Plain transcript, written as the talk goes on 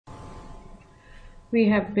We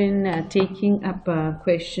have been taking up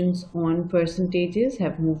questions on percentages,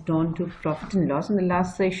 have moved on to profit and loss. In the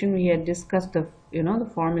last session, we had discussed the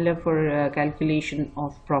formula for calculation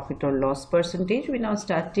of profit or loss percentage. We now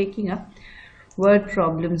start taking up word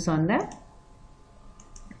problems on that.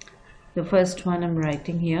 The first one I'm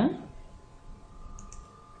writing here.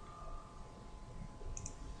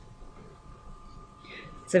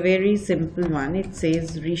 It's a very simple one. It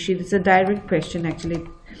says Rishi, it's a direct question actually.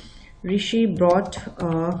 Rishi bought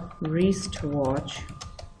a wristwatch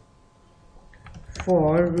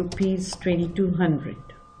for rupees 2200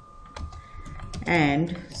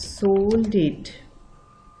 and sold it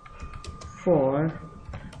for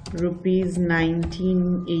rupees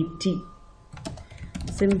 1980.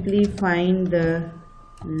 Simply find the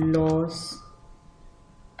loss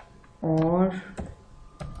or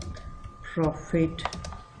profit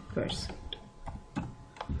percent.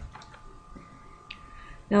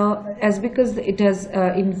 Now, because it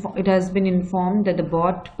has been informed that the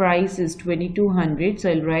bought price is 2200, so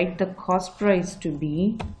I'll write the cost price to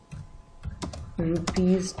be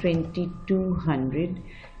rupees 2200.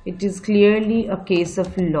 It is clearly a case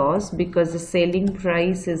of loss because the selling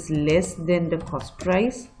price is less than the cost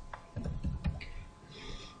price.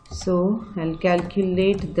 So I'll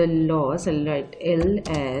calculate the loss. I'll write L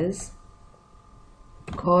as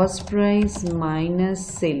cost price minus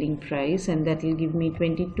selling price, and that will give me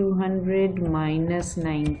 2200 minus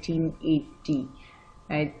 1980.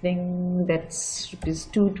 I think that's rupees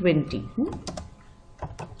 220.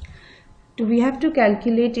 Do we have to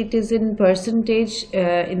calculate it is in percentage?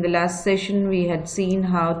 In the last session we had seen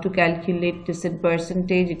how to calculate this in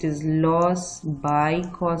percentage. It is loss by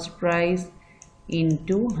cost price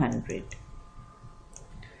into 100.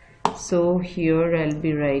 So here I'll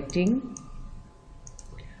be writing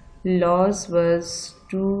loss was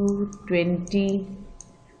 220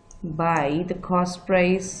 by the cost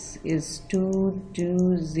price is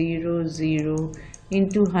 2200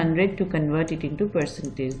 into 100 to convert it into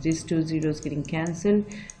percentage. These two zeros getting cancelled.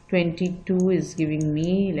 22 is giving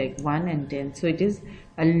me like 1 and 10, so it is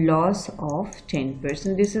a loss of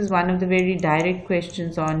 10%. This is one of the very direct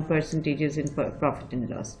questions on percentages in profit and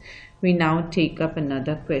loss. We now take up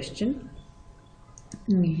another question.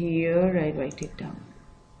 Here I write it down.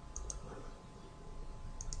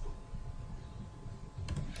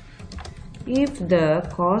 If the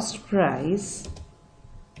cost price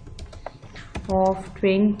of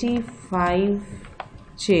 25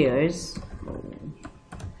 chairs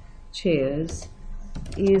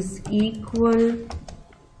is equal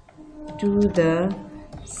to the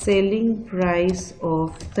selling price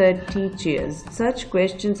of 30 chairs. Such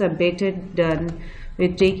questions are better done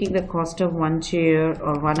with taking the cost of one chair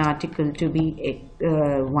or one article to be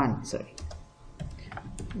one sec.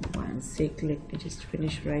 Let me just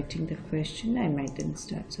finish writing the question. I might then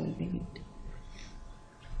start solving it.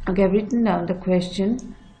 Okay, I've written down the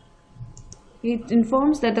question. It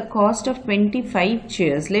informs that the cost of 25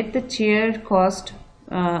 chairs, let the chair cost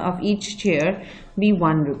of each chair be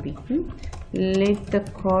 1 rupee. Let the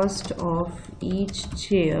cost of each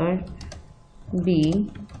chair be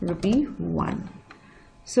rupee 1.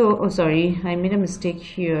 So, oh sorry, I made a mistake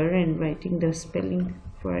here in writing the spelling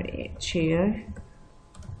for a chair.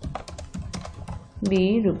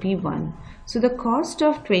 Be rupee 1. So the cost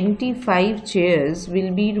of 25 chairs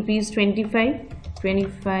will be rupees 25.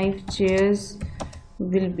 25 chairs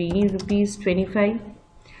will be rupees 25.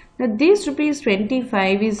 Now this rupees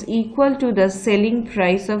 25 is equal to the selling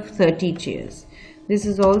price of 30 chairs. This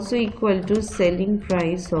is also equal to selling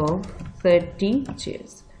price of 30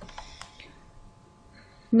 chairs.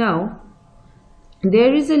 Now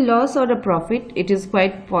there is a loss or a profit. It is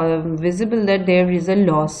quite visible that there is a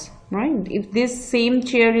loss, right? If this same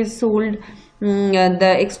chair is sold,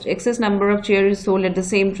 the excess number of chairs is sold at the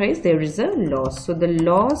same price, there is a loss. So the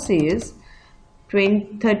loss is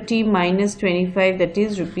 30 minus 25, that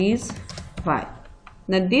is rupees 5.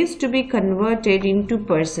 Now this to be converted into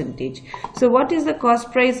percentage. So what is the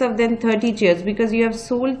cost price of then 30 chairs? Because you have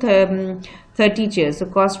sold 30 chairs, so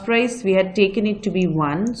cost price we had taken it to be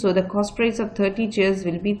 1, so the cost price of 30 chairs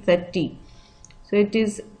will be 30. So it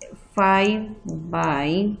is 5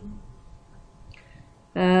 by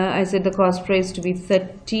I said the cost price to be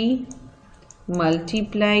 30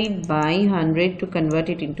 multiplied by 100 to convert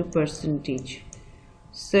it into percentage.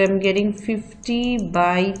 So I'm getting 50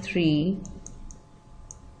 by 3.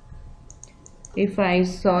 If I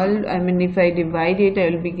solve, if I divide it, I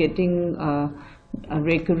will be getting a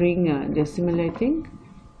recurring decimal, I think.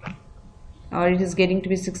 or it is getting to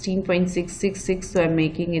be 16.666, so I'm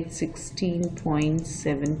making it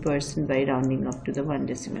 16.7% by rounding up to the 1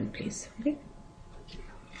 decimal place. Okay,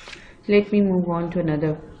 Let me move on to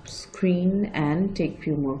another screen and take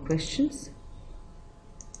few more questions.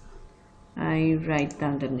 I write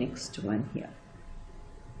down the next one here.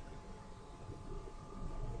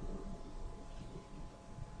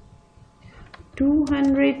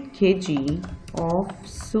 "200 kg of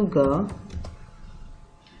sugar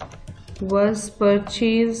was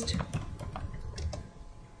purchased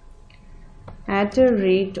at a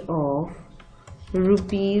rate of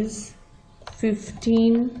rupees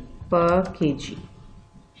 15 per kg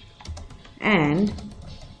and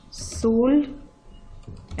sold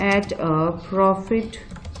at a profit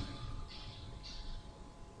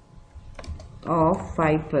of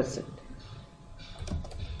 5%.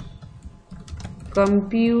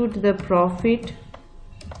 Compute the profit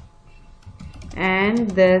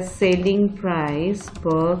and the selling price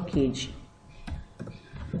per kg."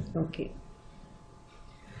 Okay.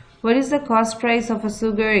 What is the cost price of a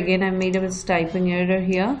sugar? Again, I made a typing error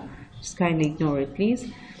here. Just kindly ignore it,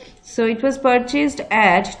 please. So it was purchased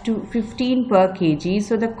at 15 per kg.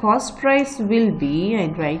 So the cost price will be, I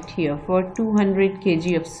write here, for 200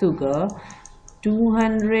 kg of sugar,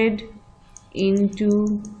 200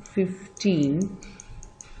 into 15,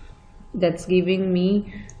 that's giving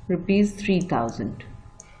me rupees 3000.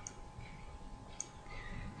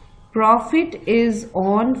 Profit is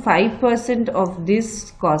on 5% of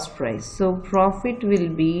this cost price, so profit will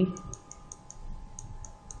be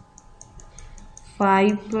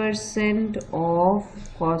 5% of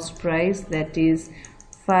cost price, that is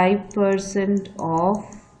 5% of,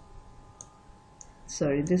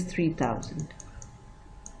 sorry, this 3000.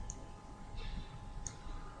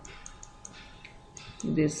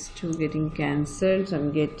 This two getting cancelled, so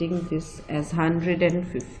I'm getting this as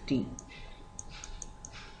 150.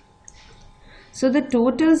 So the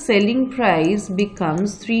total selling price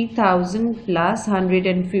becomes 3000 plus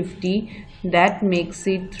 150, that makes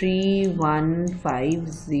it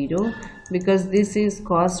 3150, because this is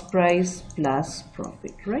cost price plus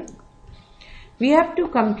profit, right? We have to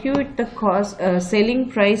compute the cost selling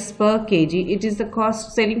price per kg. It is the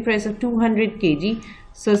cost selling price of 200 kg.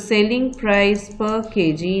 So selling price per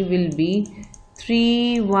kg will be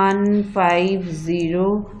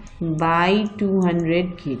 3150 by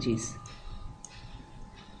 200 kgs.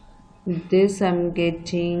 This I'm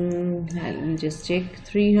getting, let me just check,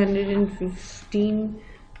 315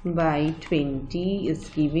 by 20 is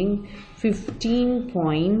giving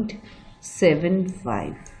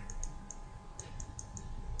 15.75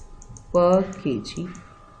 per kg.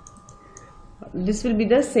 This will be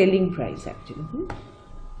the selling price actually.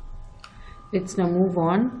 Let's now move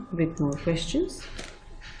on with more questions.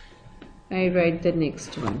 I write the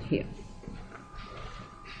next one here.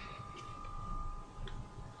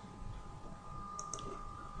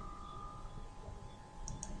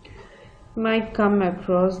 Might come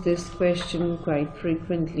across this question quite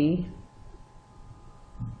frequently.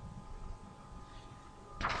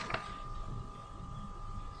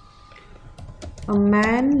 A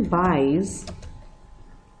man buys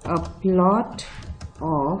a plot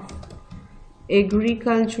of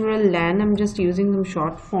agricultural land. I'm just using some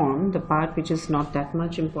short form, the part which is not that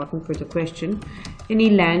much important for the question. Any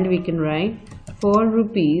land we can write, for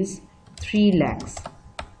rupees 3 lakhs.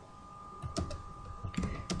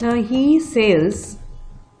 Now he sells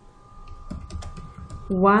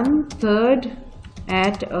 1/3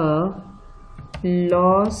 at a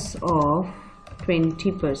loss of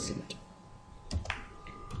 20%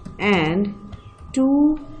 and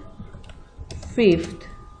 2/5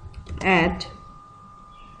 at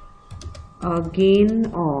a gain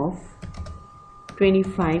of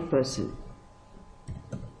 25%.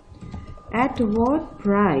 At what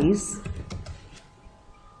price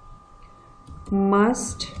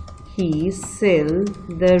must he sell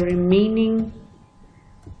the remaining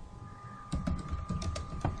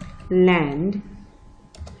land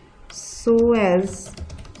so as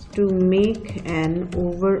to make an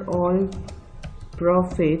overall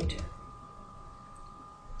profit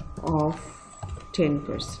of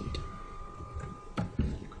 10%?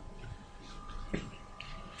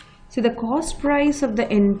 So the cost price of the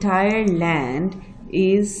entire land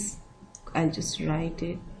is, I'll just write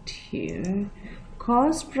it here,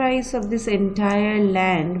 cost price of this entire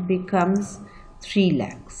land becomes 3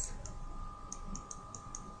 lakhs.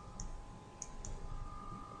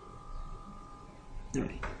 All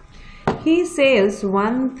right. He sells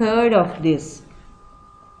 1/3 of this.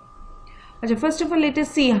 Okay, first of all, let us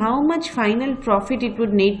see how much final profit it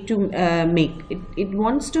would need to make. It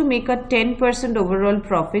wants to make a 10% overall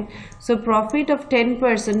profit. So profit of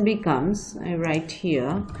 10% becomes, I write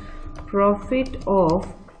here, profit of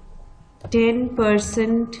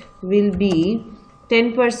 10% will be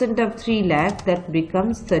 10% of 3 lakh, that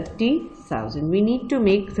becomes 30,000. We need to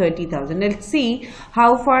make 30,000. Let's see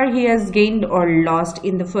how far he has gained or lost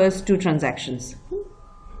in the first two transactions.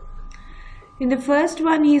 In the first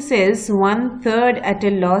one, he says 1/3 at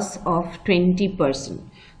a loss of 20%.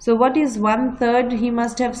 So what is 1/3? He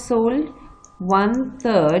must have sold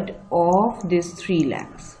 1/3 of this 3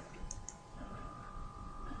 lakhs.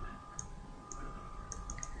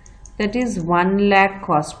 That is 1 lakh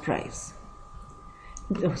cost price.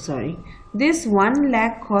 Oh, sorry. This 1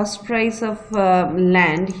 lakh cost price of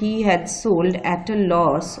land he had sold at a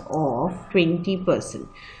loss of 20%.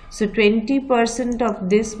 So 20% of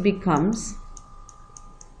this becomes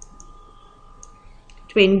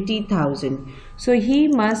 20,000. So he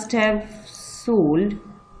must have sold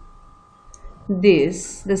this.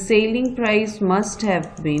 The selling price must have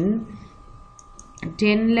been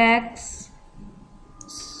 10 lakhs.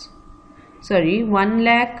 Sorry, 1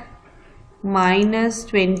 lakh minus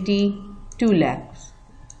 22 lakhs.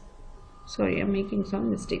 Sorry, I'm making some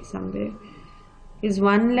mistake somewhere. Is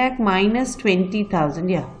 1 lakh minus 20,000.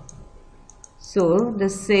 Yeah. So the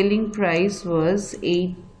selling price was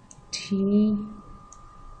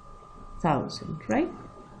 80,000, right?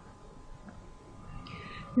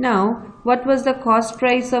 Now, what was the cost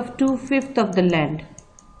price of 2/5 of the land?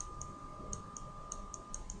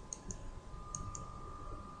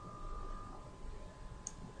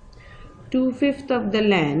 Two-fifth of the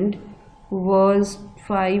land was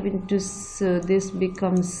 5 into, so this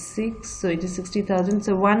becomes 6, so it is 60,000.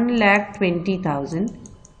 So 1,20,000.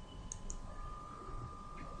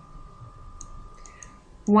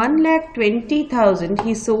 1,20,000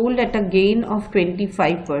 he sold at a gain of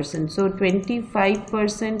 25%. So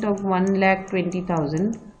 25% of 1,20,000.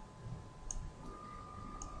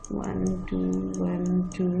 1, 2, 1,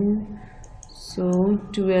 2. So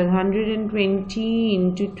 1,220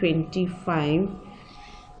 into 25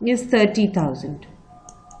 is 30,000.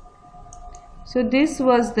 So this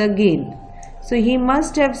was the gain. So he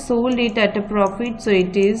must have sold it at a profit. So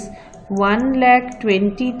it is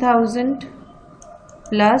 1,20,000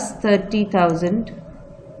 plus 30,000.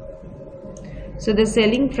 So the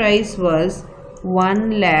selling price was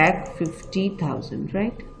 1,50,000,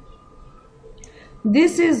 right?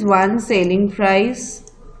 This is one selling price.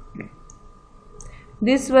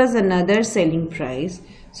 This was another selling price.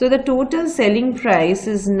 So the total selling price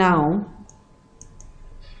is now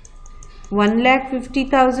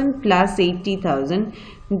 1,50,000 plus 80,000.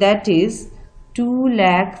 That is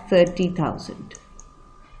 2,30,000.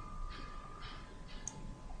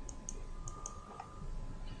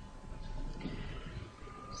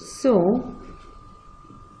 So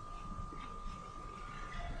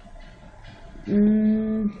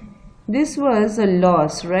this was a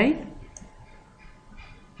loss, right?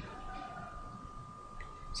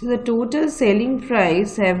 So the total selling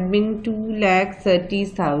price have been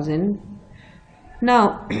 2,30,000.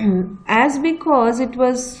 Now, as because it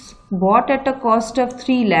was bought at a cost of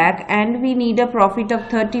 3 lakh and we need a profit of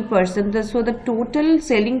 30%, so the total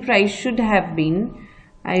selling price should have been,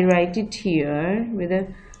 I write it here, with the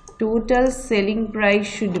total selling price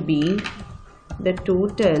should be, the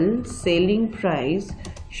total selling price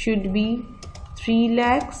should be 3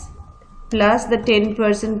 lakhs plus the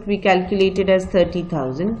 10% we calculated as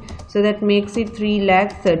 30,000. So that makes it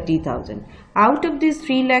 3,30,000. Out of this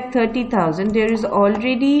 3,30,000, there is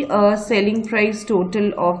already a selling price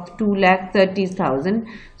total of 2,30,000.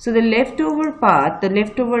 So the leftover part, the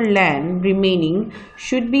leftover land remaining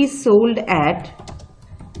should be sold at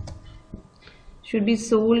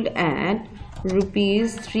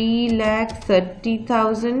rupees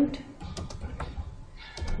 3,30,000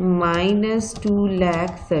 minus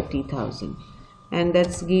 2,30,000, and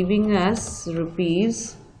that's giving us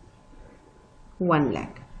rupees 1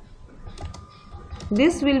 lakh.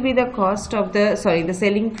 This will be the cost of the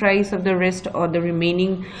selling price of the rest or the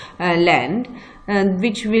remaining land,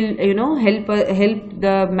 which will help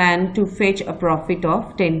the man to fetch a profit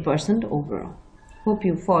of 10% overall. Hope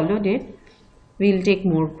you followed it. We'll take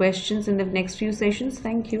more questions in the next few sessions.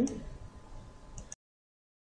 Thank you.